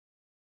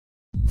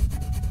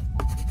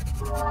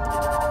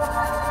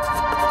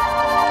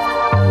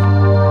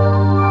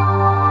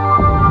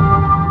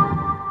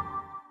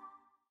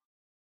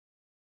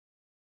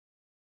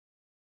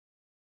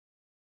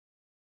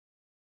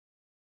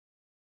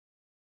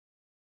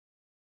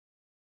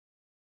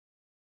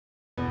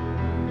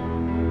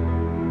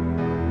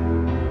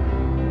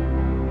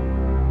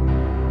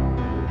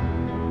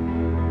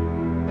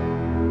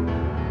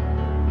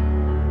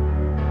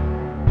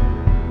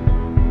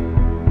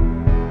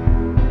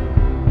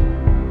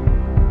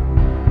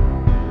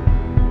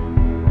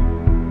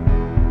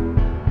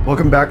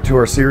Welcome back to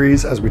our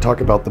series as we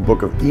talk about the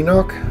book of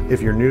Enoch.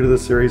 If you're new to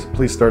this series,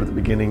 please start at the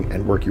beginning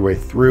and work your way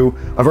through.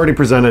 I've already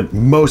presented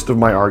most of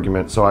my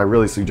argument, so I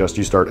really suggest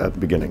you start at the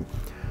beginning.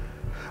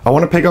 I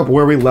want to pick up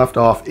where we left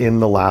off in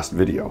the last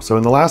video. So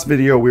in the last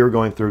video, we were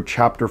going through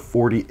chapter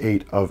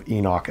 48 of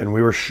Enoch, and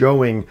we were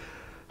showing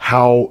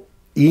how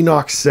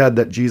Enoch said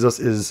that Jesus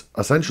is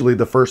essentially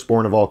the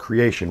firstborn of all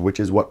creation, which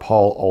is what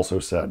Paul also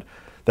said,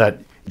 that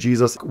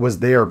Jesus was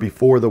there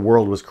before the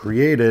world was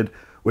created,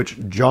 which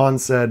John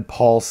said,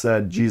 Paul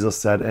said, Jesus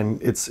said,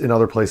 and it's in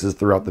other places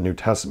throughout the New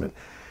Testament.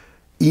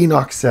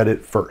 Enoch said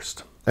it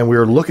first, and we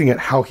are looking at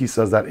how he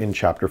says that in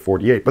chapter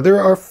 48. But there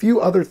are a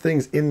few other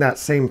things in that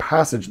same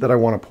passage that I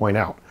want to point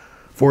out.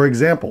 For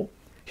example,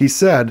 he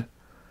said,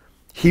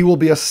 "He will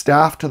be a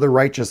staff to the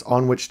righteous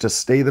on which to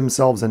stay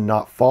themselves and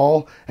not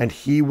fall, and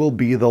he will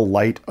be the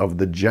light of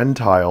the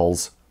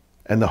Gentiles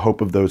and the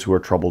hope of those who are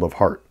troubled of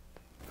heart."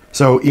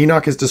 So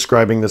Enoch is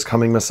describing this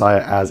coming Messiah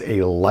as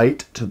a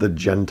light to the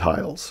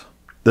Gentiles.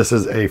 This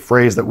is a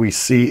phrase that we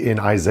see in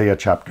Isaiah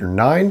chapter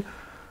 9,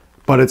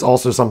 but it's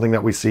also something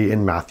that we see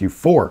in Matthew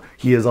 4.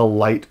 He is a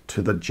light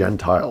to the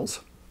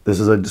Gentiles. This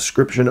is a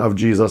description of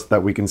Jesus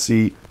that we can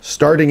see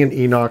starting in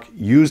Enoch,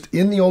 used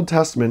in the Old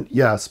Testament,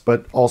 yes,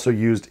 but also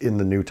used in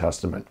the New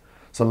Testament.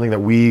 Something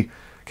that we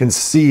can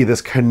see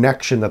this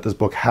connection that this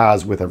book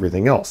has with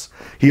everything else.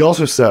 He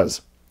also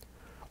says,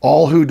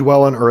 "All who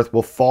dwell on earth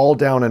will fall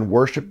down and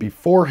worship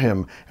before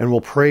him and will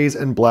praise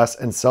and bless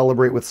and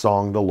celebrate with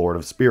song the Lord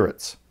of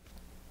spirits."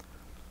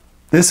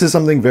 This is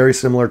something very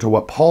similar to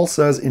what Paul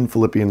says in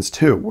Philippians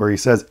 2, where he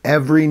says,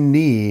 "Every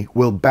knee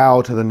will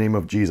bow to the name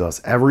of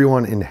Jesus,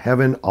 everyone in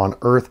heaven, on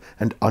earth,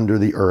 and under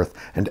the earth,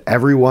 and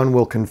everyone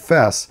will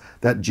confess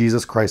that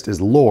Jesus Christ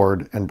is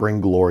Lord and bring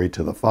glory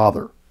to the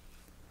Father."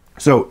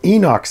 So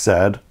Enoch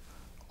said,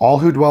 "All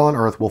who dwell on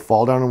earth will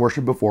fall down and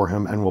worship before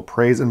him and will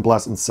praise and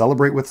bless and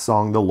celebrate with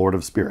song the Lord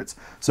of spirits."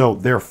 So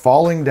they're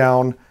falling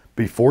down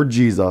before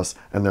Jesus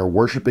and they're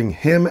worshiping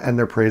him and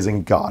they're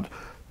praising God.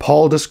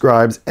 Paul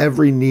describes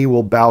every knee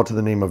will bow to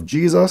the name of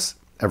Jesus,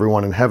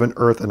 everyone in heaven,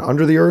 earth, and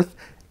under the earth,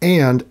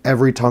 and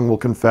every tongue will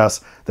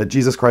confess that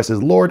Jesus Christ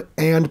is Lord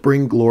and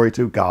bring glory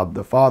to God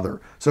the Father.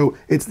 So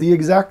it's the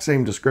exact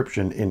same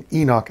description in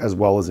Enoch as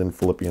well as in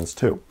Philippians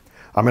 2.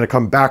 I'm going to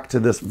come back to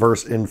this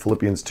verse in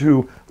Philippians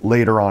 2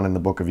 later on in the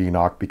book of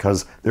Enoch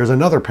because there's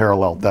another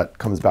parallel that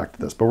comes back to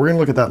this, but we're going to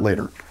look at that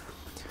later.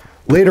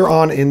 Later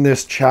on in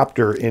this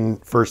chapter in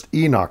 1st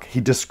Enoch, he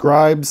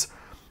describes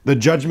the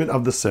judgment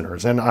of the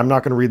sinners, and I'm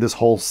not going to read this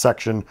whole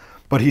section,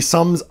 but he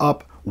sums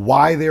up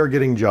why they are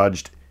getting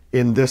judged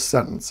in this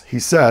sentence. He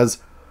says,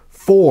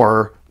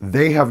 "For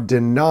they have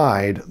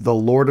denied the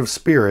Lord of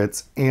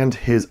spirits and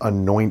his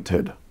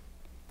anointed."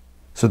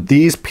 So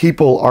these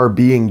people are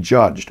being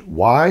judged.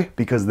 Why?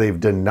 Because they've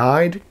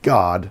denied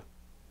God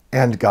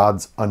and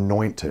God's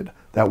anointed.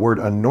 That word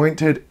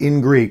anointed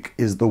in Greek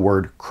is the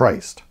word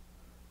Christ.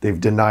 They've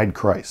denied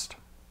Christ.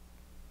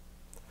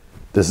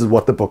 This is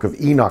what the book of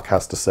Enoch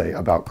has to say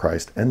about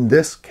Christ. And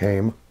this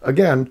came,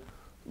 again,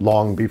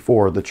 long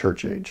before the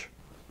church age.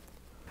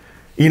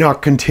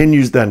 Enoch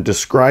continues then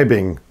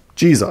describing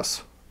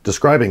Jesus,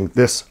 describing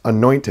this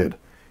anointed.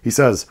 He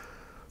says,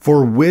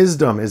 "For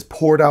wisdom is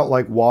poured out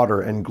like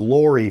water, and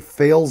glory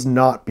fails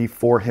not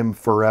before him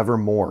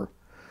forevermore.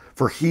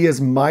 For he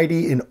is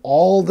mighty in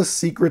all the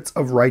secrets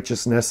of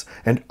righteousness,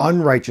 and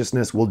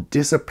unrighteousness will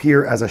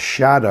disappear as a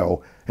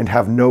shadow and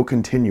have no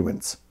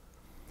continuance.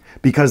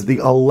 Because the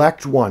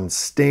elect one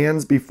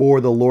stands before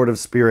the Lord of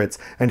spirits,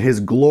 and his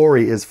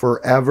glory is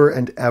forever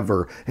and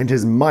ever, and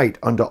his might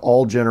unto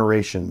all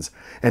generations.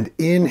 And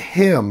in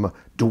him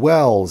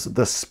dwells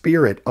the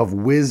spirit of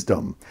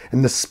wisdom,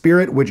 and the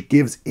spirit which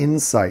gives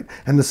insight,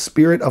 and the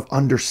spirit of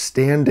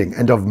understanding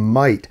and of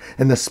might,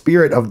 and the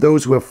spirit of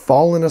those who have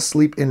fallen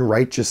asleep in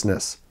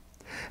righteousness.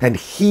 And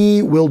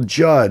he will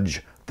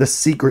judge the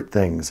secret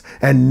things,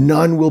 and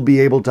none will be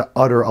able to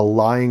utter a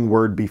lying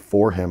word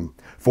before him.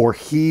 For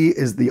he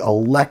is the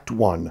elect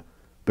one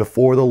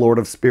before the Lord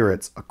of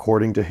spirits,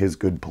 according to his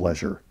good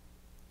pleasure."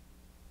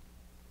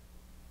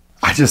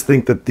 I just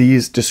think that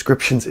these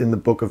descriptions in the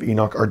book of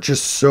Enoch are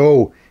just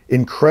so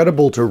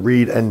incredible to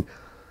read, and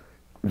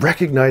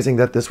recognizing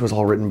that this was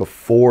all written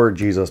before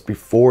Jesus,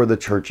 before the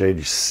church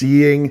age,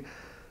 seeing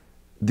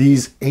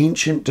these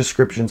ancient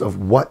descriptions of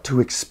what to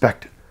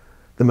expect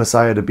the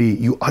Messiah to be,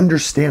 you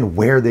understand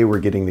where they were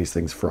getting these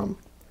things from.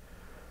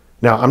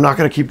 Now, I'm not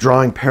going to keep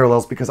drawing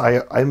parallels because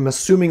I'm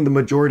assuming the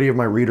majority of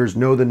my readers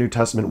know the New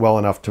Testament well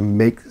enough to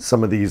make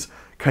some of these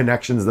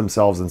connections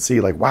themselves and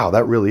see like, wow,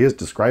 that really is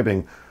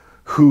describing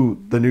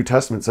who the New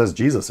Testament says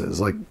Jesus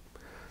is. Like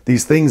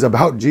these things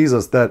about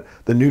Jesus that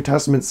the New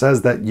Testament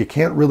says that you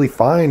can't really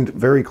find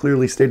very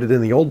clearly stated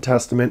in the Old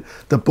Testament.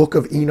 The book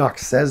of Enoch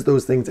says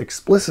those things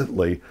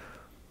explicitly,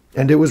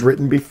 and it was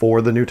written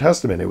before the New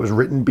Testament. It was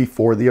written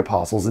before the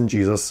apostles and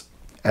Jesus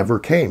ever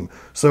came.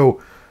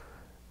 So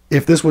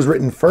if this was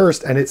written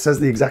first and it says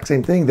the exact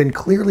same thing, then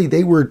clearly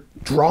they were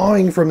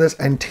drawing from this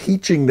and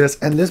teaching this,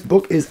 and this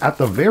book is at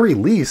the very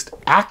least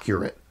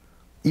accurate.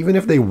 Even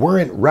if they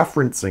weren't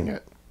referencing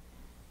it,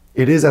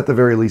 it is at the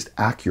very least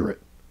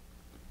accurate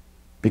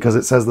because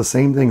it says the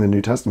same thing the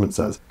New Testament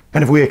says.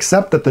 And if we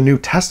accept that the New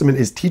Testament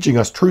is teaching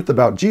us truth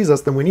about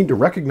Jesus, then we need to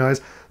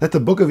recognize that the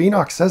book of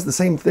Enoch says the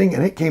same thing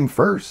and it came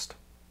first.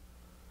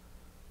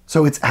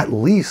 So it's at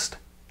least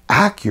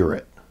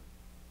accurate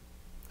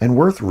and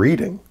worth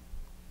reading.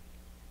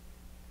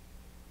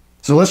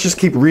 So let's just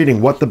keep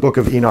reading what the book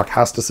of Enoch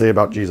has to say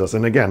about Jesus.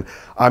 And again,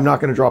 I'm not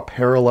going to draw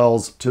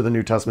parallels to the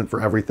New Testament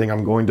for everything.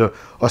 I'm going to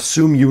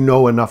assume you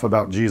know enough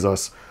about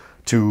Jesus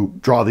to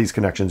draw these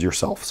connections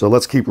yourself. So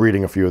let's keep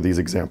reading a few of these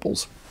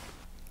examples.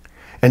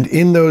 And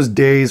in those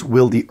days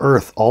will the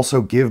earth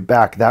also give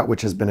back that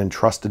which has been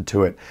entrusted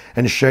to it,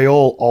 and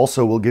Sheol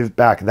also will give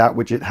back that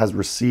which it has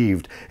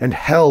received, and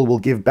hell will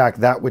give back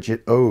that which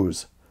it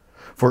owes.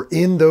 For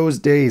in those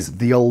days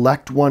the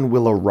elect one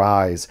will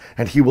arise,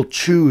 and he will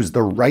choose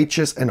the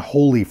righteous and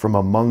holy from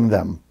among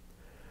them.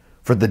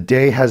 For the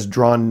day has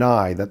drawn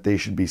nigh that they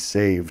should be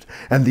saved.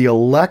 And the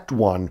elect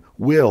one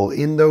will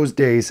in those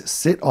days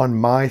sit on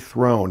my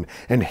throne,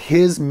 and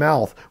his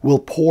mouth will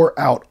pour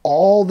out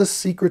all the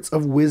secrets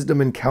of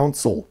wisdom and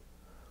counsel.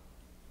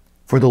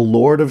 For the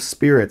Lord of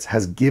spirits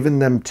has given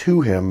them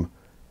to him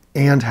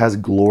and has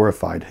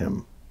glorified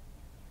him.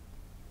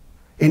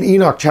 In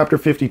Enoch chapter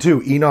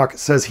 52, Enoch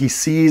says he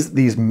sees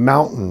these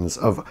mountains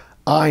of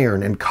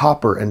iron and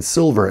copper and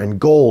silver and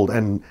gold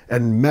and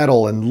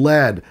metal and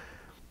lead.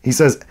 He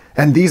says,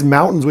 and these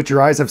mountains which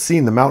your eyes have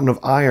seen, the mountain of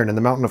iron and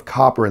the mountain of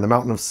copper and the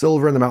mountain of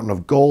silver and the mountain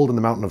of gold and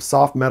the mountain of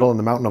soft metal and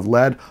the mountain of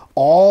lead,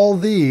 all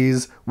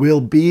these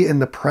will be in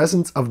the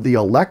presence of the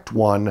elect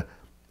one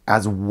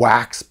as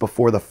wax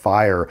before the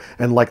fire,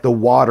 and like the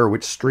water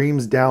which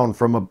streams down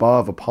from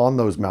above upon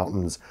those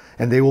mountains,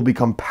 and they will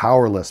become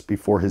powerless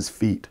before his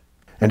feet.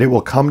 And it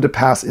will come to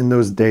pass in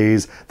those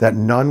days that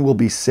none will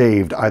be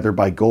saved either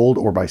by gold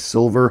or by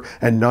silver,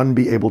 and none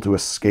be able to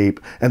escape.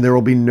 And there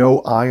will be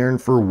no iron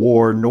for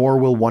war, nor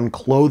will one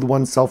clothe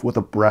oneself with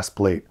a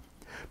breastplate.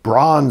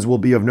 Bronze will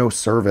be of no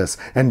service,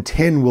 and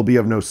tin will be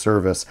of no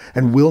service,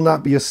 and will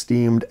not be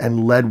esteemed,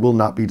 and lead will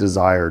not be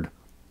desired.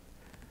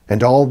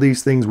 And all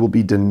these things will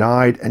be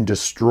denied and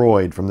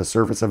destroyed from the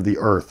surface of the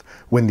earth,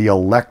 when the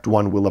elect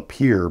one will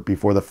appear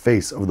before the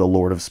face of the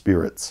Lord of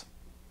spirits.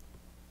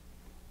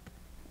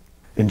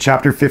 In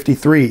chapter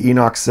 53,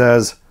 Enoch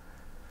says,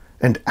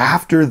 and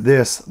after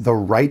this, the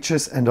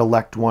righteous and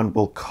elect one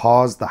will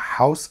cause the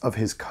house of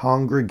his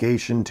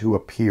congregation to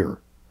appear.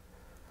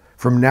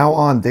 From now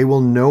on, they will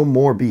no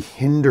more be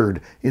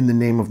hindered in the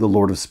name of the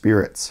Lord of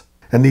spirits.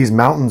 And these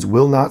mountains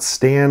will not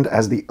stand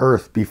as the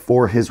earth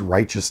before his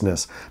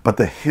righteousness, but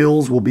the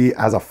hills will be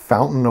as a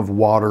fountain of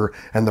water,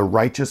 and the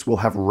righteous will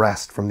have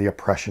rest from the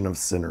oppression of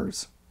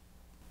sinners.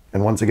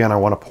 And once again, I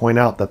want to point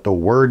out that the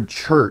word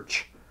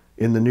church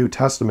in the New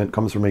Testament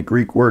comes from a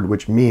Greek word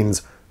which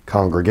means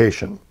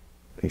congregation.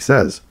 He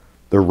says,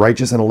 the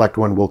righteous and elect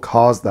one will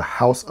cause the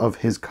house of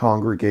his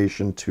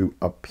congregation to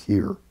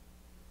appear.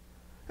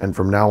 And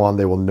from now on,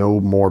 they will no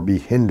more be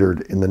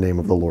hindered in the name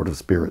of the Lord of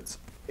spirits.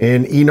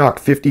 In Enoch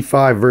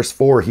 55 verse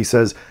 4, he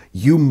says,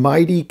 you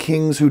mighty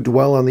kings who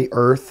dwell on the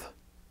earth,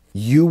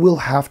 you will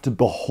have to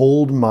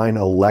behold mine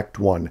elect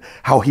one,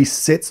 how he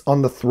sits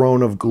on the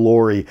throne of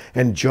glory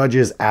and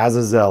judges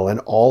Azazel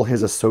and all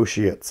his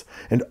associates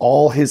and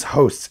all his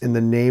hosts in the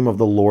name of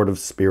the Lord of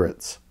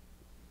spirits.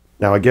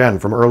 Now again,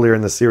 from earlier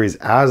in the series,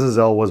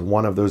 Azazel was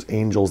one of those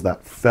angels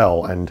that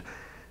fell, and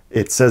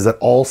it says that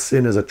all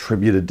sin is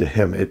attributed to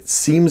him. It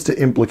seems to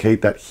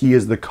implicate that he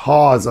is the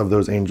cause of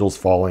those angels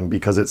falling,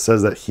 because it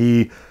says that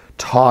he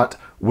taught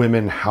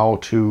women how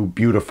to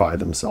beautify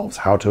themselves,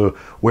 how to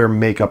wear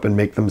makeup and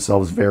make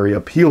themselves very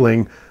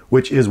appealing,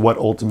 which is what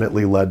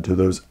ultimately led to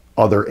those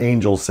other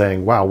angels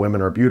saying, wow,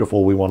 women are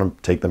beautiful, we want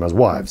to take them as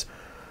wives.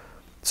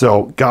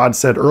 So God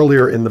said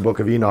earlier in the book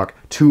of Enoch,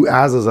 to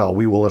Azazel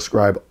we will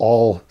ascribe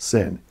all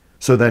sin.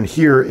 So then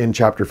here in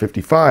chapter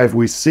 55,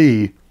 we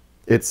see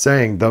it's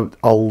saying the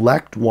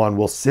elect one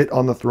will sit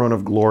on the throne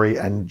of glory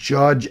and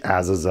judge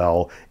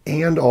Azazel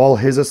and all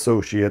his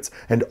associates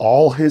and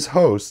all his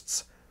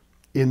hosts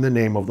in the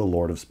name of the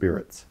Lord of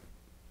spirits.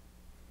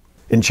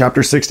 In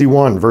chapter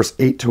 61, verse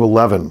 8 to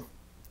 11,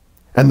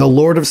 and the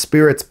Lord of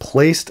spirits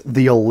placed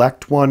the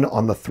elect one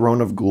on the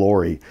throne of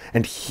glory,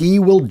 and he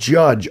will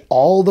judge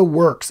all the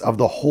works of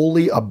the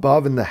holy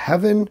above in the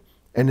heaven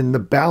and in the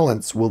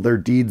balance will their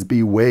deeds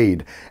be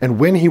weighed. And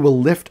when he will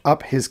lift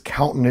up his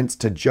countenance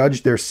to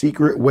judge their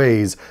secret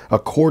ways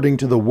according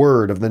to the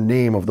word of the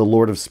name of the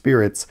Lord of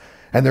spirits,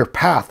 and their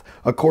path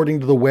according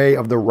to the way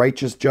of the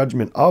righteous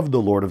judgment of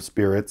the Lord of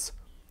spirits,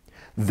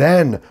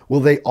 then will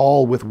they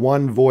all with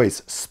one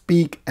voice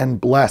speak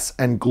and bless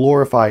and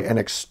glorify and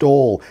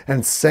extol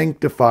and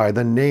sanctify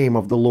the name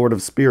of the Lord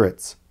of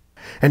spirits.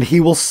 And he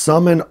will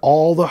summon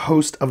all the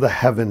host of the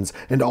heavens,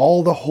 and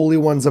all the holy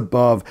ones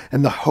above,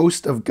 and the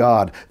host of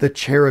God, the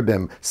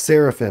cherubim,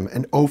 seraphim,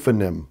 and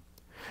ophanim,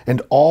 and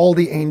all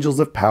the angels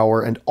of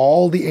power, and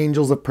all the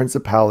angels of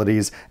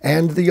principalities,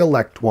 and the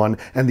elect one,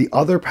 and the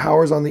other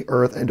powers on the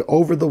earth and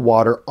over the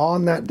water,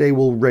 on that day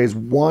will raise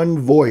one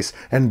voice,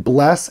 and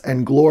bless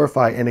and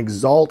glorify and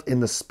exalt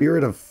in the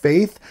spirit of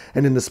faith,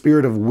 and in the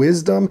spirit of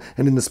wisdom,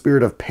 and in the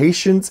spirit of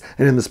patience,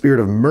 and in the spirit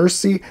of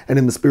mercy, and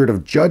in the spirit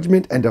of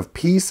judgment and of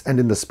peace, and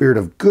in the spirit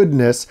of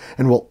goodness,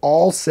 and will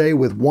all say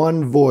with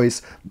one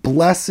voice,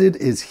 Blessed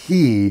is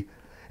he,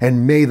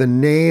 and may the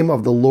name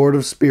of the Lord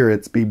of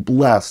spirits be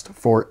blessed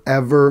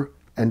forever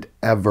and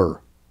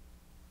ever.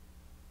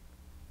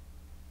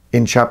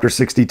 In chapter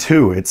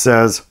 62, it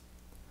says,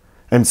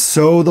 And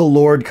so the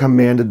Lord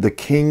commanded the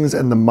kings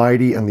and the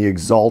mighty and the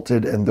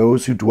exalted and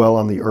those who dwell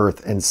on the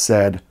earth, and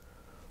said,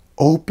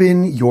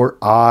 Open your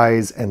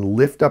eyes and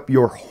lift up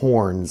your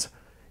horns,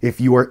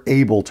 if you are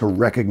able to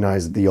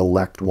recognize the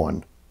elect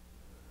one.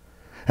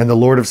 And the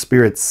Lord of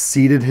spirits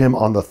seated him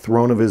on the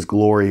throne of his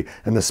glory,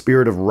 and the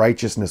spirit of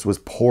righteousness was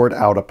poured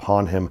out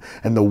upon him,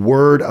 and the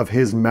word of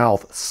his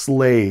mouth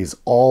slays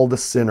all the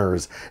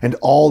sinners, and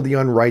all the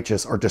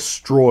unrighteous are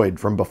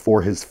destroyed from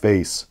before his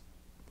face.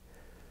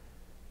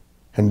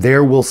 And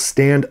there will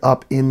stand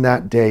up in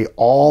that day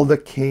all the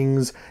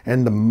kings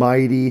and the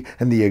mighty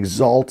and the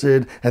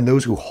exalted and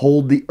those who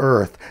hold the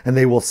earth, and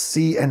they will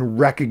see and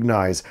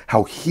recognize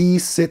how he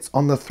sits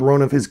on the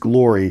throne of his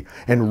glory,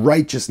 and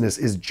righteousness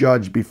is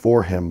judged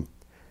before him,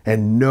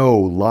 and no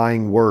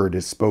lying word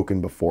is spoken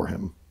before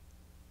him.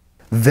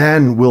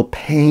 Then will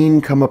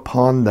pain come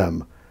upon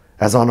them,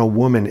 as on a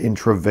woman in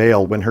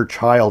travail when her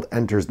child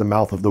enters the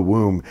mouth of the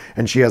womb,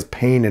 and she has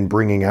pain in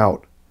bringing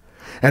out.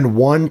 And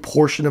one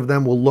portion of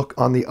them will look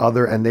on the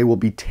other, and they will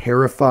be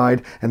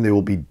terrified, and they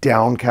will be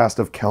downcast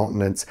of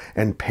countenance,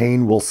 and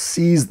pain will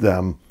seize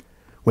them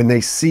when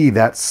they see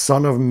that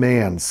Son of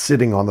Man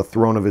sitting on the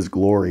throne of his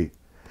glory.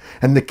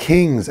 And the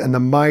kings and the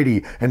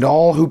mighty and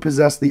all who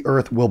possess the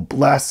earth will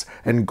bless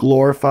and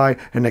glorify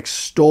and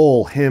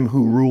extol him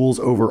who rules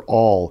over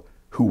all,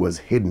 who was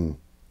hidden.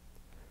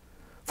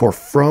 For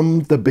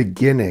from the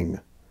beginning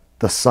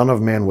the Son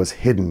of Man was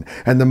hidden,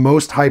 and the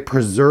Most High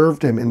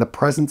preserved him in the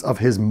presence of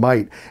his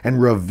might, and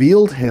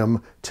revealed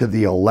him to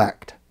the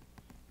elect.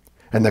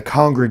 And the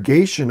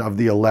congregation of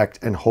the elect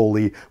and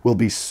holy will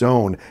be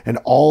sown, and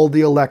all the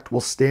elect will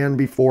stand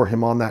before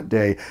him on that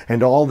day,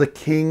 and all the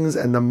kings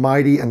and the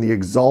mighty and the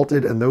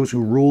exalted and those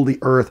who rule the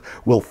earth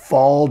will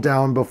fall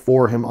down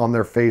before him on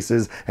their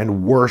faces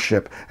and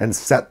worship and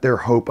set their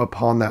hope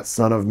upon that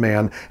Son of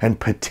Man,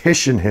 and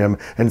petition him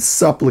and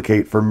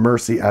supplicate for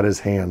mercy at his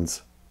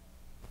hands.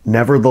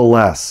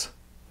 Nevertheless,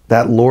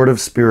 that Lord of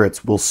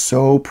spirits will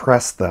so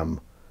press them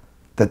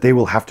that they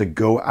will have to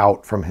go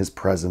out from his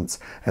presence,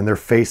 and their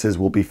faces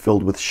will be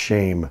filled with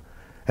shame,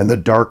 and the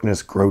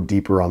darkness grow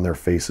deeper on their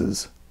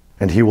faces.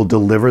 And he will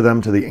deliver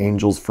them to the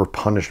angels for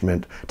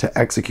punishment, to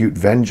execute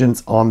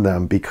vengeance on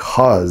them,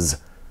 because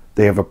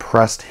they have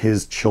oppressed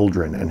his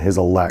children and his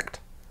elect.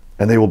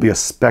 And they will be a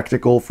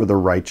spectacle for the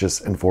righteous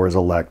and for his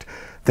elect.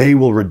 They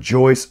will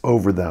rejoice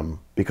over them,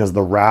 because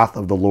the wrath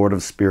of the Lord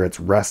of spirits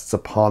rests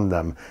upon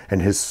them,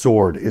 and his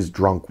sword is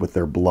drunk with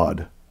their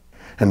blood.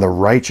 And the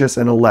righteous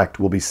and elect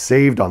will be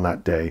saved on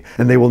that day,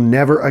 and they will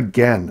never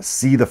again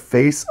see the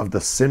face of the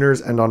sinners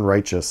and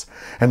unrighteous.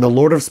 And the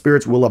Lord of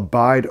spirits will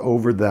abide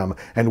over them,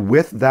 and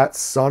with that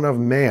Son of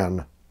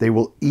Man they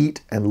will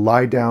eat and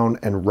lie down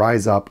and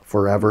rise up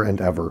forever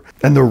and ever.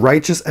 And the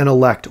righteous and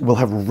elect will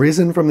have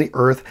risen from the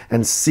earth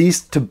and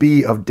ceased to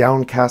be of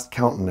downcast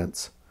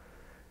countenance.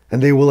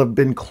 And they will have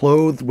been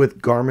clothed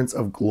with garments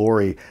of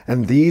glory,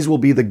 and these will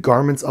be the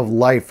garments of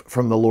life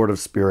from the Lord of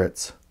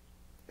spirits.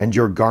 And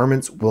your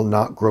garments will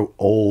not grow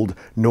old,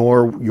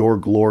 nor your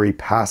glory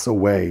pass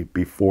away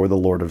before the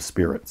Lord of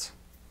spirits.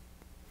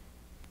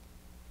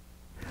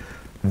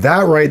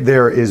 That right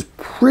there is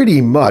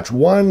pretty much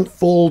one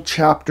full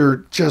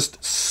chapter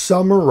just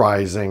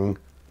summarizing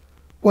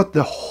what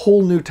the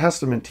whole New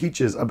Testament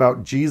teaches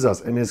about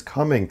Jesus and his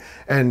coming.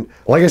 And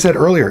like I said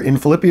earlier, in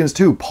Philippians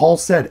 2, Paul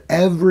said,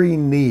 every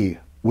knee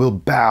will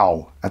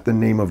bow at the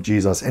name of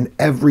Jesus, and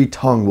every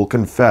tongue will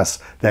confess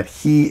that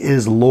he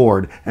is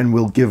Lord and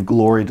will give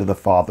glory to the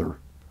Father.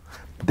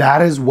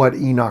 That is what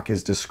Enoch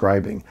is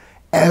describing.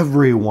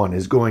 Everyone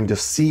is going to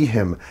see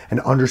him and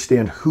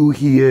understand who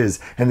he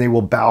is, and they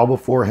will bow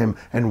before him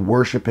and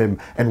worship him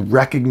and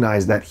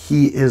recognize that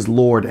he is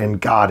Lord and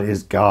God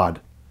is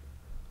God.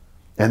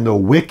 And the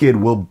wicked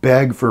will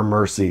beg for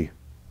mercy,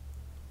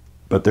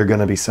 but they're going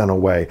to be sent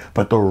away.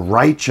 But the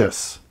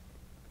righteous,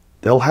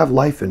 they'll have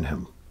life in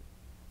him.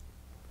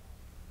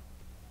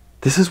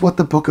 This is what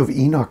the book of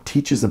Enoch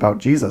teaches about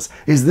Jesus.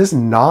 Is this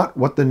not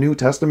what the New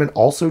Testament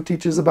also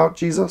teaches about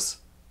Jesus?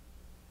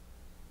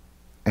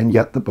 And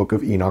yet the book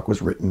of Enoch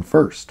was written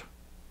first.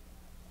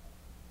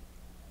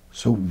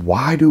 So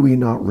why do we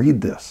not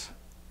read this?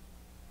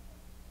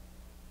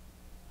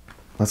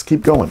 Let's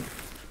keep going.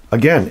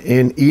 Again,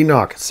 in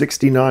Enoch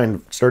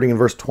 69, starting in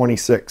verse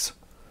 26.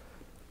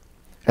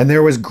 And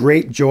there was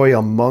great joy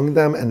among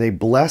them, and they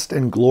blessed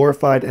and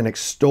glorified and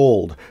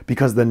extolled,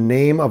 because the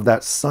name of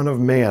that Son of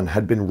Man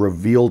had been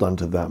revealed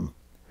unto them.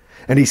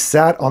 And he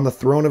sat on the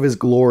throne of his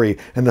glory,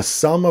 and the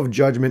sum of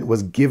judgment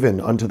was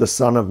given unto the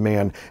Son of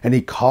Man, and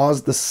he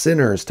caused the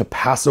sinners to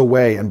pass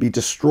away and be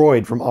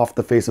destroyed from off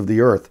the face of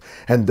the earth,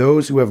 and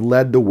those who have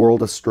led the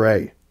world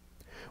astray.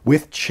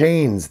 With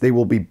chains they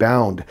will be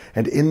bound,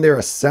 and in their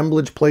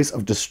assemblage place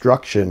of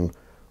destruction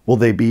will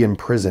they be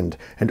imprisoned,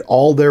 and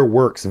all their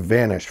works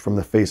vanish from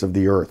the face of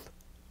the earth.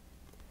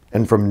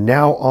 And from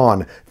now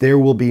on there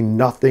will be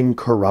nothing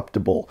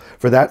corruptible,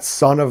 for that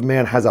Son of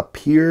Man has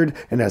appeared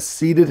and has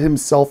seated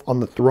himself on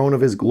the throne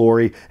of his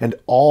glory, and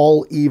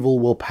all evil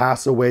will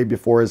pass away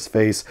before his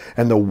face,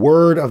 and the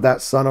word of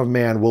that Son of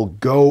Man will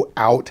go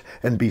out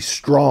and be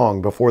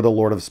strong before the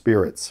Lord of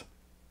spirits.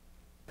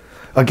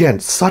 Again,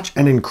 such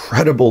an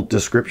incredible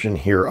description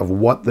here of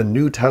what the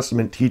New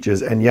Testament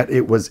teaches, and yet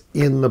it was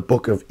in the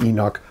book of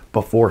Enoch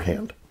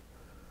beforehand.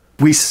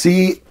 We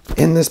see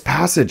in this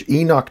passage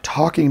Enoch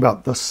talking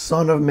about the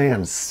Son of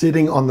Man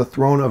sitting on the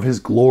throne of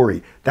his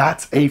glory.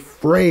 That's a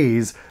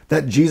phrase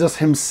that Jesus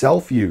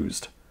himself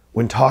used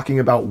when talking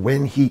about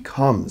when he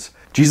comes.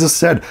 Jesus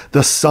said,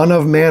 "The Son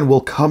of Man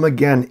will come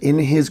again in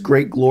his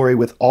great glory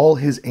with all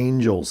his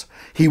angels.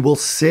 He will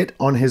sit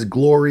on his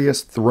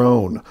glorious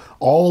throne.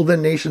 All the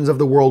nations of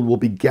the world will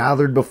be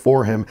gathered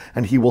before him,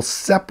 and he will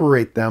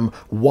separate them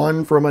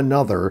one from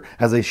another,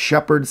 as a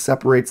shepherd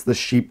separates the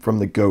sheep from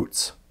the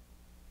goats."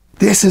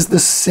 This is the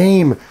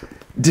same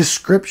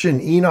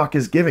description Enoch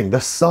is giving.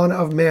 The Son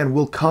of Man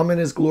will come in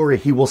his glory.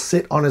 He will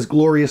sit on his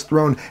glorious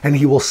throne, and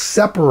he will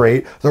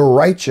separate the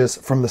righteous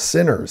from the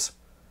sinners.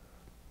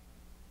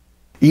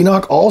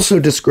 Enoch also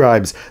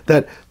describes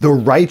that the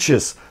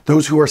righteous,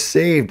 those who are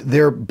saved,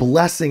 they're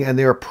blessing and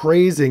they're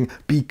praising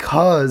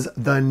because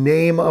the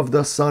name of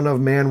the Son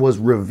of Man was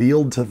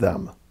revealed to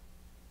them.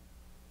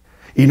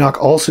 Enoch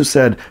also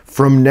said,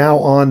 "From now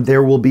on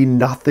there will be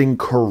nothing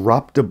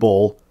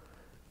corruptible,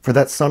 for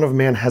that Son of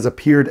Man has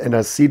appeared and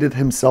has seated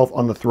himself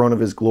on the throne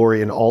of his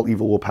glory, and all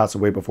evil will pass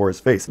away before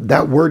his face."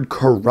 That word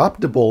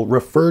corruptible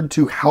referred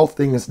to how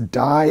things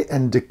die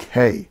and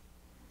decay.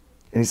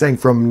 And he's saying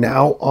from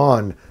now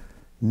on,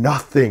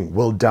 nothing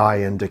will die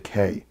and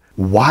decay.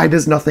 Why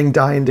does nothing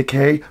die and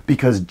decay?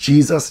 Because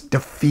Jesus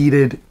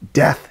defeated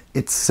death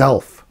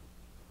itself.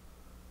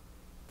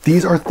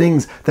 These are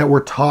things that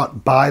were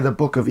taught by the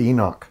book of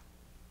Enoch.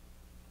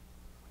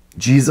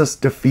 Jesus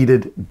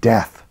defeated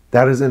death.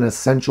 That is an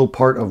essential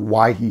part of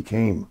why he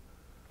came.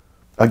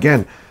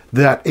 Again,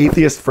 that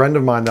atheist friend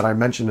of mine that I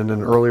mentioned in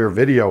an earlier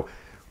video,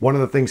 one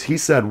of the things he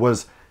said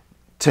was,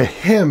 to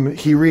him,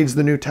 he reads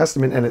the New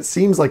Testament and it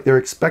seems like they're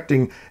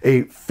expecting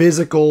a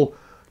physical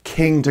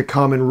king to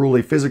come and rule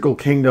a physical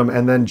kingdom,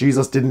 and then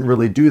Jesus didn't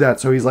really do that.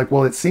 So he's like,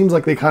 well, it seems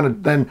like they kind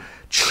of then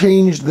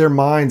changed their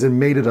minds and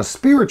made it a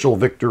spiritual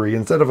victory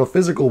instead of a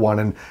physical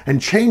one, and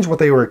changed what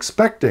they were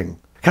expecting.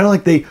 Kind of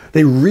like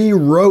they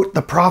rewrote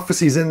the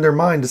prophecies in their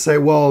mind to say,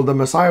 well, the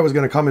Messiah was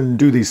going to come and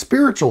do these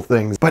spiritual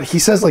things. But he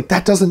says, like,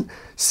 that doesn't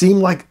seem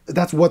like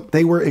that's what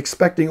they were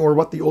expecting or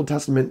what the Old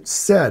Testament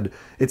said.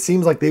 It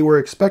seems like they were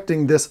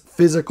expecting this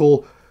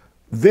physical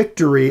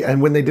victory,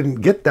 and when they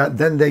didn't get that,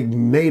 then they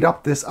made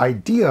up this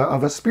idea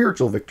of a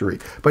spiritual victory.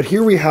 But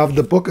here we have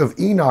the book of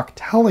Enoch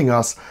telling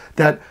us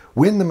that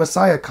when the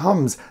Messiah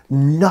comes,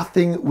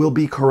 nothing will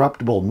be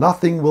corruptible,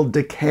 nothing will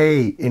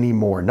decay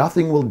anymore,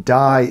 nothing will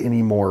die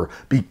anymore,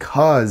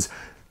 because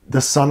the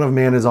Son of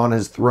Man is on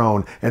his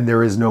throne and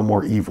there is no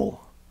more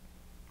evil.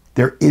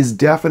 There is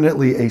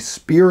definitely a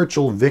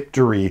spiritual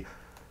victory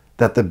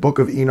that the book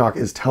of Enoch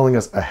is telling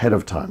us ahead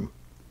of time.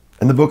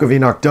 And the book of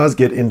Enoch does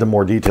get into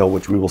more detail,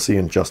 which we will see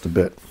in just a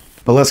bit.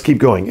 But let's keep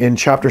going. In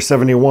chapter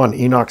 71,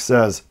 Enoch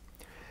says,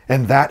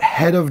 "And that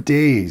head of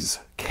days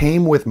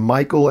came with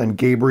Michael and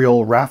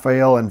Gabriel,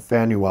 Raphael and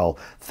Phanuel,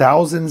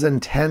 thousands and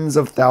tens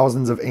of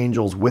thousands of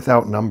angels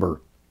without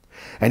number.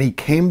 And he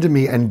came to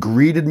me and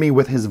greeted me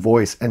with his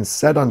voice and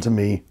said unto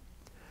me,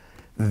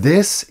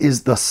 This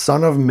is the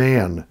Son of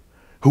Man,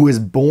 who is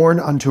born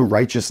unto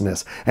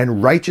righteousness,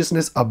 and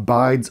righteousness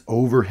abides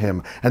over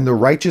him, and the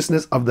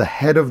righteousness of the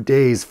head of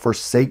days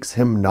forsakes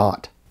him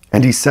not.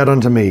 And he said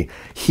unto me,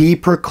 He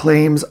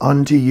proclaims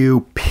unto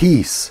you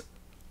peace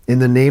in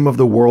the name of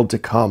the world to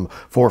come,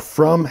 for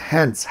from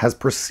hence has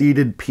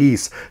proceeded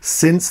peace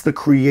since the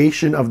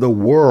creation of the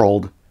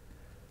world,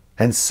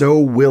 and so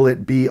will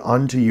it be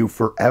unto you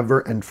forever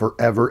and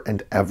forever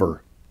and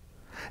ever.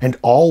 And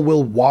all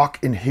will walk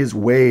in his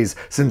ways,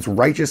 since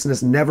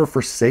righteousness never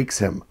forsakes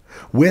him.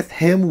 With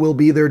him will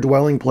be their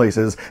dwelling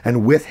places,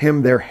 and with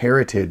him their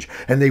heritage,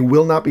 and they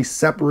will not be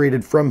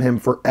separated from him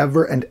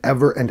forever and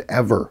ever and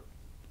ever.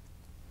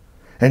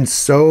 And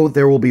so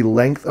there will be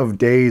length of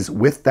days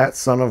with that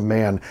Son of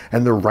Man,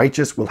 and the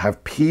righteous will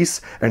have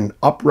peace and an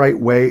upright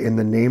way in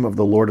the name of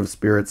the Lord of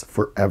spirits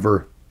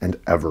forever and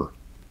ever.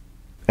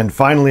 And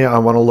finally, I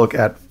want to look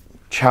at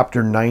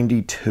chapter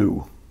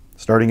 92,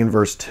 starting in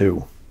verse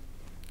 2.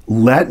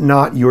 Let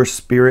not your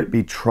spirit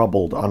be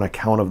troubled on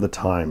account of the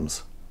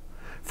times,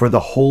 for the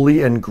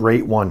Holy and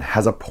Great One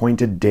has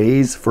appointed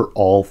days for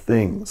all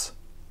things.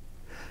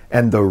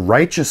 And the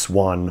righteous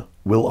one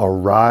will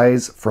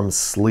arise from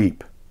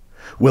sleep,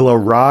 will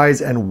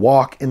arise and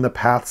walk in the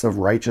paths of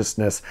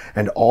righteousness,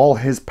 and all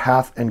his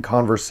path and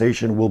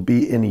conversation will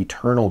be in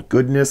eternal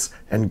goodness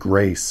and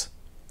grace.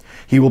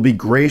 He will be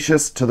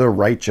gracious to the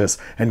righteous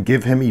and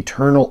give him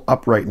eternal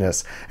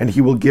uprightness, and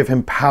he will give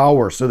him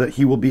power so that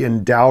he will be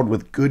endowed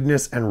with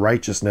goodness and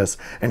righteousness,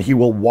 and he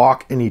will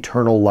walk in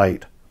eternal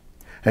light.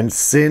 And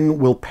sin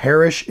will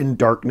perish in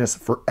darkness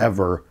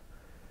forever,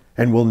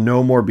 and will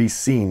no more be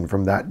seen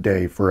from that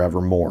day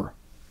forevermore.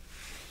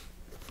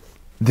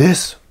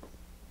 This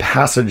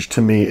passage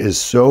to me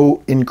is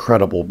so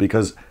incredible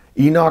because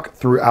Enoch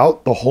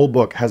throughout the whole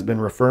book has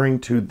been referring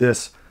to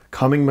this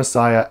coming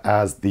Messiah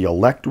as the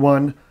elect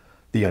one,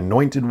 the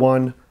anointed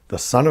one, the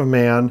Son of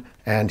Man,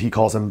 and he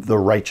calls him the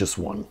righteous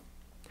one.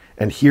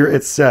 And here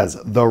it says,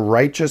 the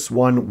righteous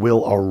one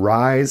will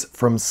arise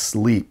from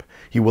sleep.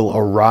 He will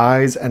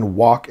arise and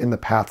walk in the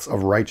paths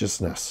of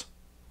righteousness.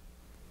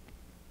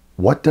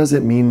 What does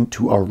it mean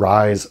to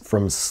arise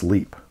from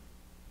sleep?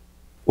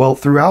 Well,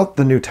 throughout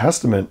the New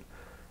Testament,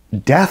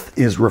 death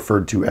is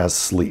referred to as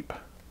sleep.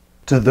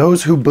 To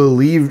those who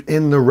believed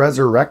in the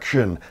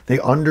resurrection, they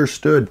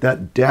understood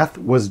that death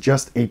was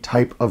just a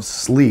type of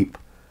sleep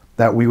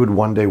that we would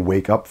one day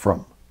wake up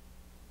from.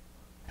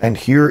 And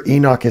here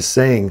Enoch is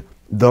saying,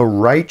 the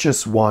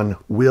righteous one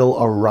will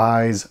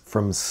arise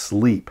from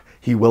sleep.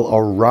 He will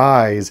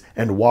arise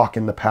and walk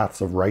in the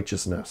paths of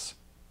righteousness.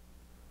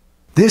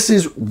 This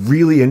is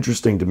really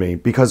interesting to me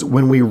because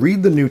when we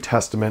read the New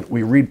Testament,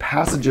 we read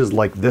passages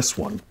like this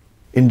one.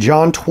 In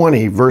John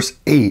 20, verse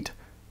 8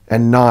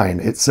 and 9,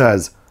 it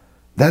says,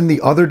 Then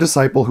the other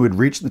disciple who had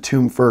reached the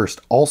tomb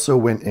first also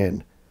went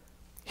in.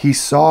 He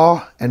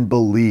saw and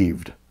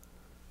believed,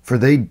 for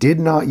they did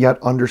not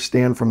yet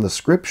understand from the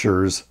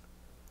scriptures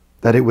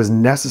that it was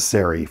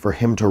necessary for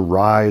him to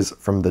rise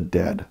from the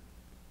dead.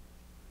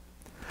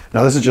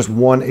 Now, this is just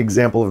one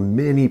example of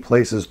many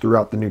places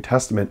throughout the New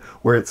Testament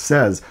where it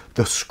says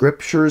the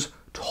scriptures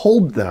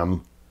told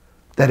them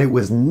that it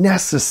was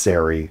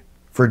necessary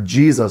for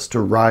Jesus to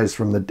rise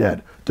from the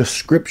dead. The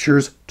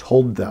scriptures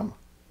told them.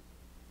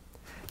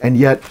 And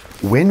yet,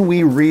 when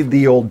we read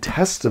the Old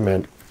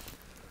Testament,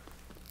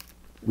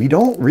 we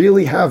don't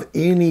really have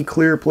any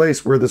clear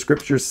place where the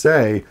scriptures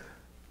say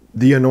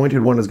the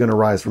anointed one is going to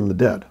rise from the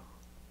dead.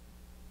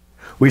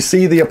 We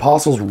see the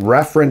apostles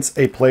reference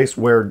a place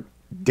where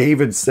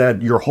David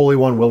said, your Holy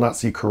One will not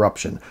see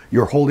corruption.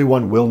 Your Holy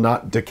One will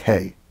not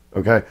decay.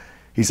 Okay?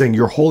 He's saying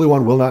your Holy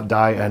One will not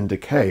die and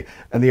decay.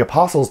 And the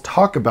apostles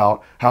talk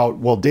about how,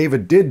 well,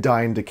 David did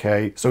die and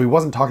decay, so he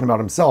wasn't talking about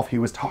himself. He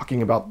was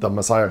talking about the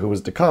Messiah who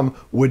was to come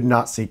would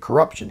not see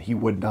corruption. He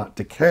would not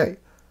decay.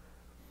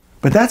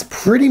 But that's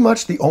pretty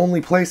much the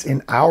only place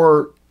in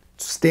our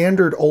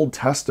standard Old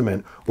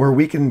Testament where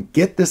we can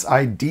get this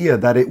idea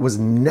that it was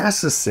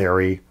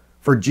necessary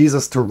for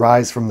Jesus to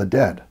rise from the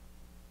dead.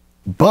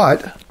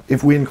 But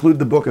if we include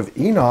the book of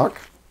Enoch,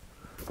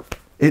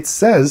 it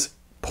says,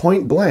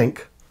 point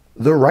blank,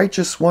 the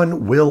righteous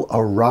one will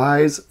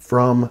arise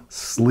from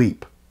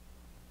sleep.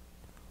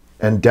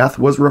 And death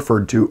was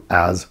referred to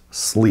as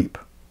sleep.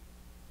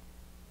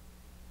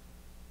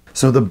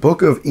 So the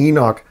book of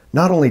Enoch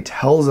not only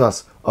tells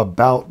us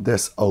about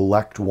this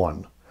elect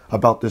one,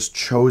 about this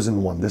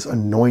chosen one, this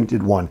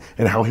anointed one,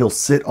 and how he'll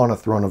sit on a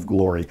throne of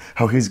glory,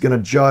 how he's going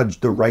to judge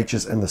the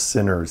righteous and the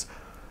sinners.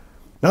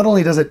 Not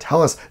only does it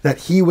tell us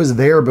that he was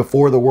there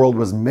before the world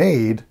was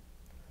made,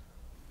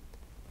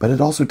 but it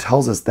also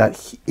tells us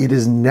that it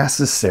is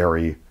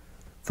necessary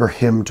for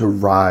him to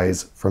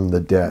rise from the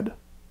dead.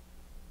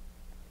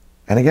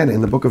 And again,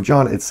 in the book of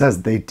John, it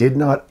says they did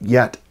not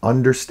yet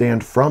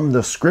understand from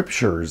the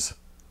scriptures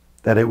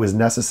that it was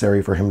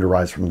necessary for him to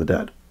rise from the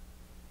dead.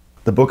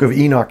 The book of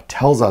Enoch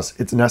tells us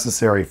it's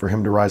necessary for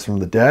him to rise from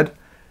the dead,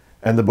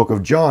 and the book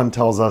of John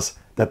tells us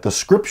that the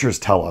scriptures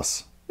tell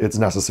us it's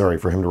necessary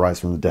for him to rise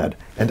from the dead.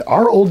 And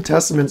our Old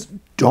Testaments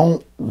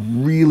don't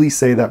really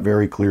say that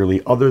very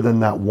clearly, other than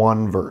that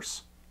one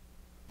verse.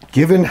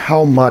 Given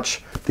how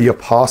much the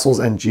apostles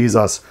and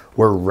Jesus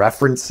were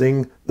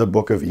referencing the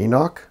book of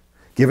Enoch,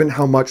 given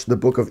how much the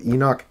book of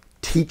Enoch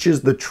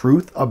teaches the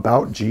truth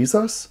about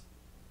Jesus,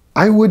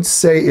 I would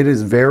say it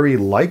is very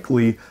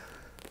likely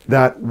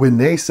that when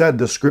they said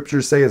the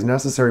scriptures say it's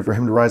necessary for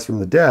him to rise from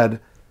the dead,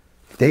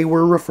 they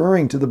were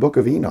referring to the book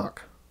of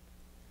Enoch.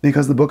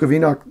 Because the book of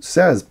Enoch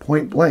says,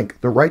 point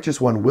blank, the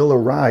righteous one will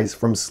arise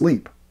from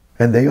sleep.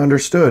 And they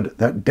understood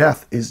that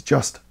death is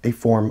just a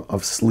form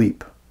of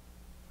sleep.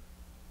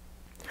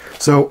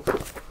 So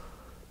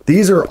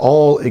These are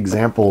all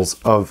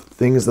examples of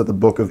things that the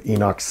book of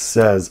Enoch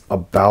says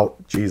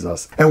about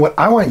Jesus. And what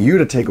I want you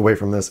to take away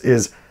from this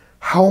is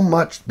how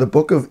much the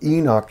book of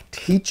Enoch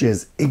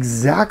teaches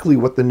exactly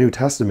what the New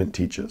Testament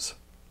teaches.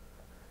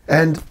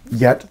 And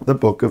yet the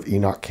book of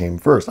Enoch came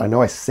first. I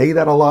know I say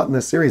that a lot in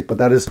this series, but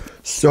that is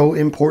so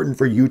important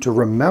for you to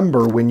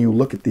remember when you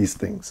look at these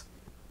things.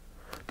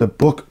 The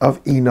book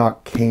of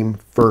Enoch came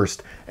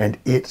first, and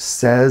it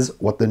says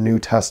what the New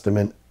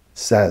Testament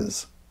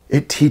says.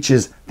 It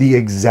teaches the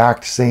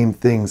exact same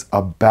things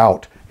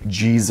about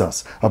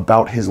Jesus,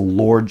 about his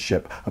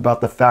lordship,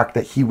 about the fact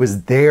that he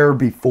was there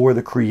before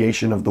the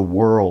creation of the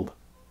world,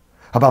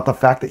 about the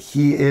fact that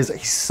he is a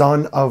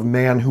son of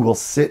man who will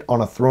sit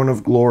on a throne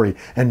of glory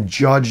and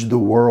judge the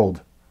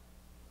world.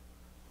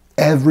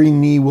 Every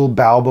knee will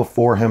bow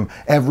before him.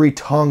 Every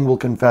tongue will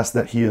confess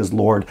that he is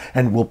Lord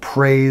and will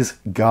praise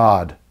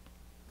God.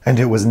 And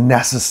it was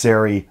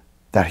necessary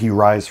that he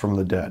rise from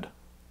the dead.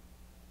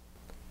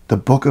 The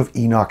book of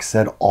Enoch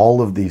said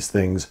all of these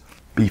things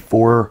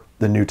before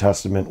the New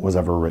Testament was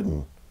ever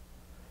written.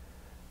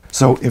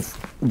 So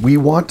if we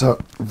want to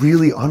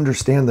really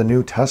understand the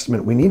New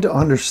Testament, we need to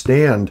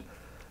understand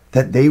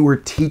that they were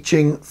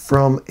teaching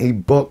from a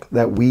book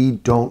that we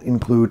don't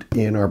include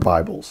in our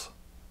Bibles.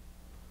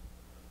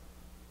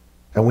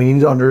 And we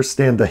need to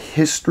understand the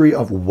history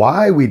of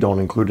why we don't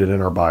include it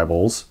in our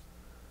Bibles,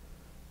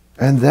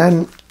 and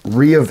then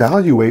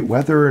reevaluate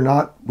whether or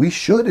not we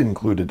should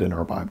include it in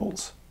our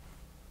Bibles.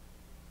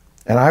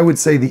 And I would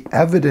say the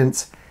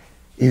evidence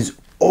is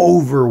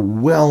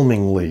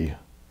overwhelmingly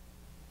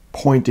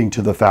pointing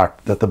to the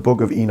fact that the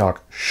book of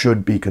Enoch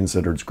should be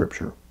considered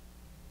scripture.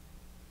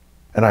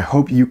 And I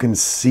hope you can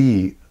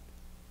see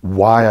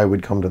why I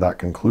would come to that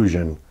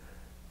conclusion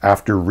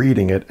after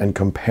reading it and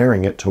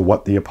comparing it to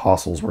what the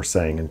apostles were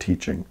saying and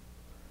teaching.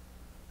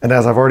 And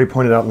as I've already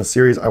pointed out in the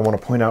series, I want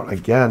to point out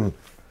again,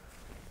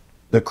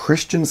 the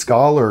Christian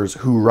scholars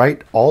who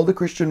write all the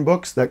Christian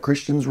books that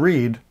Christians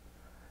read,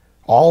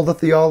 all the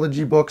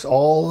theology books,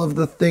 all of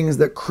the things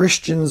that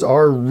Christians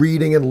are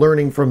reading and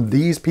learning from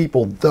these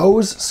people,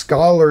 those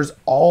scholars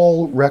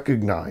all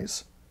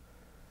recognize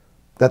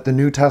that the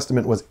New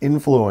Testament was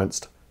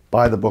influenced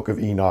by the book of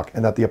Enoch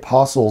and that the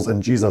apostles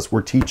and Jesus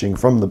were teaching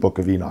from the book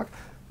of Enoch.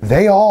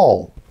 They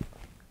all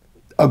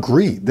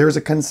agree. There's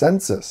a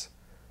consensus.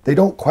 They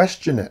don't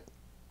question it.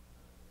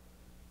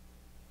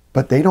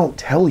 But they don't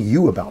tell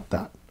you about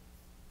that.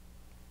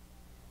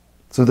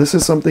 So this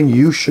is something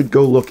you should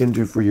go look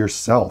into for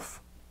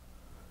yourself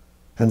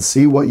and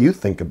see what you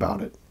think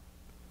about it.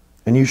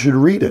 And you should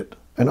read it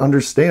and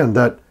understand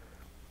that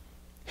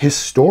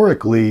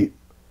historically,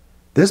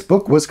 this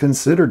book was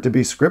considered to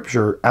be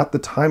scripture at the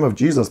time of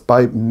Jesus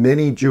by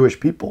many Jewish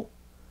people.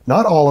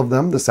 Not all of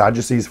them. The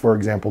Sadducees, for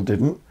example,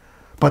 didn't.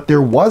 But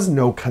there was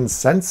no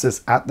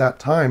consensus at that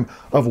time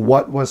of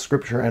what was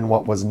scripture and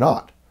what was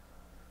not.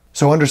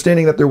 So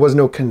understanding that there was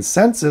no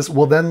consensus,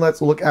 well, then let's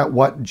look at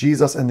what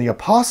Jesus and the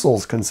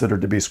apostles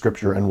considered to be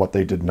scripture and what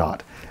they did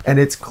not. And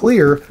it's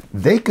clear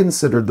they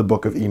considered the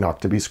book of Enoch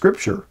to be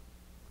scripture.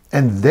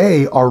 And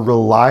they are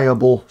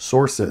reliable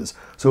sources.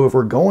 So if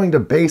we're going to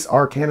base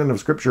our canon of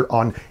scripture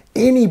on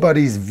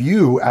anybody's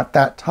view at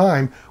that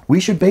time,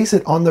 we should base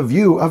it on the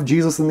view of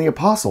Jesus and the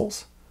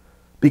apostles.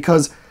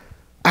 Because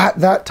at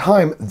that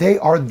time, they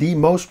are the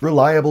most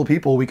reliable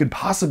people we could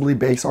possibly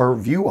base our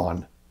view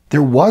on.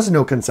 There was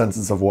no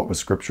consensus of what was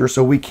scripture,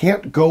 so we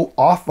can't go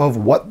off of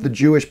what the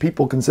Jewish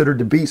people considered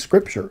to be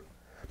scripture,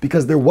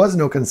 because there was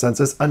no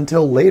consensus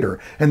until later,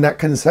 and that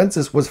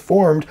consensus was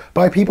formed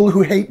by people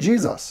who hate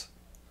Jesus.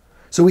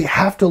 So we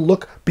have to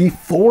look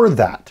before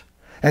that,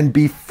 and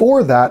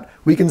before that,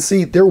 we can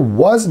see there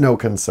was no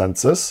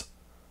consensus,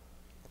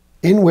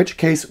 in which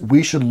case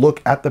we should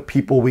look at the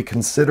people we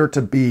consider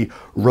to be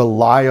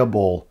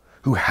reliable,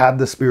 who had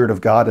the Spirit of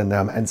God in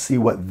them, and see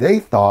what they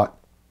thought.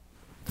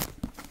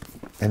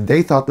 And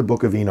they thought the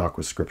book of Enoch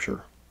was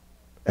scripture.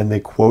 And they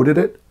quoted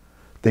it.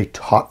 They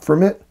taught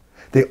from it.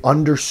 They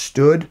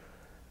understood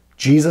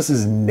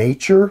Jesus'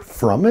 nature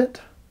from it.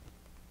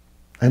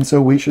 And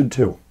so we should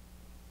too.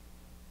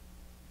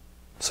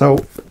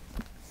 So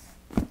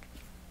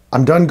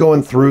I'm done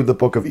going through the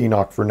book of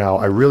Enoch for now.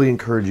 I really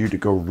encourage you to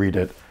go read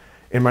it.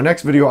 In my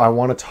next video, I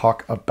want to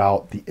talk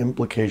about the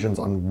implications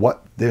on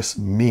what this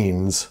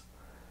means,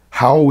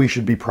 how we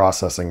should be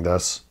processing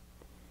this.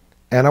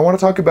 And I want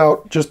to talk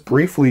about, just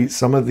briefly,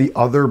 some of the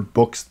other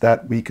books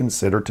that we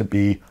consider to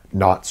be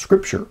not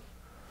scripture.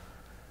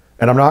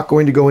 And I'm not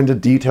going to go into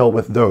detail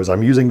with those.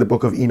 I'm using the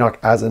book of Enoch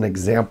as an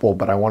example,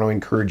 but I want to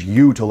encourage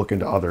you to look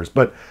into others.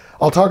 But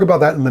I'll talk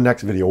about that in the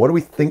next video. What do we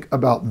think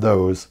about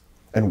those,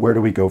 and where do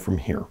we go from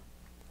here?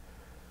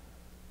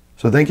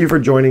 So thank you for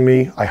joining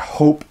me. I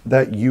hope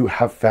that you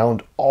have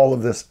found all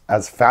of this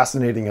as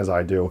fascinating as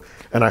I do.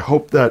 And I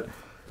hope that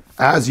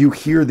as you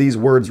hear these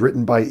words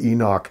written by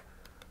Enoch,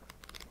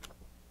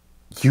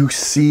 you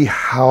see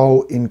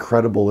how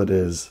incredible it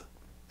is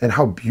and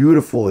how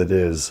beautiful it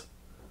is.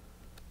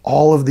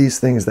 All of these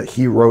things that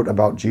he wrote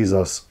about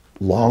Jesus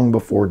long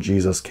before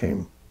Jesus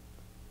came.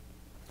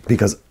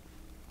 Because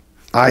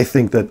I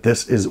think that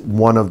this is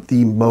one of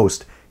the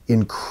most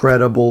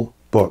incredible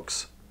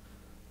books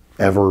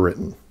ever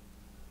written.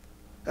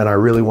 And I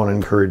really want to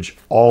encourage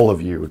all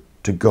of you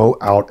to go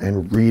out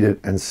and read it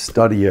and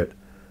study it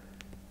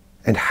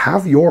and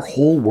have your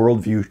whole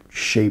worldview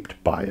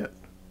shaped by it.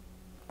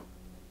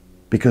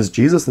 Because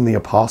Jesus and the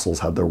apostles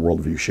had their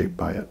worldview shaped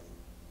by it.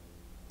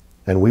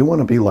 And we want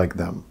to be like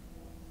them.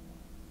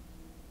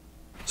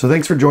 So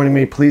thanks for joining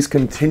me. Please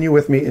continue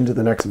with me into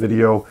the next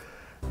video.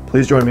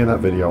 Please join me in that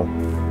video.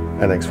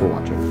 And thanks for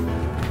watching.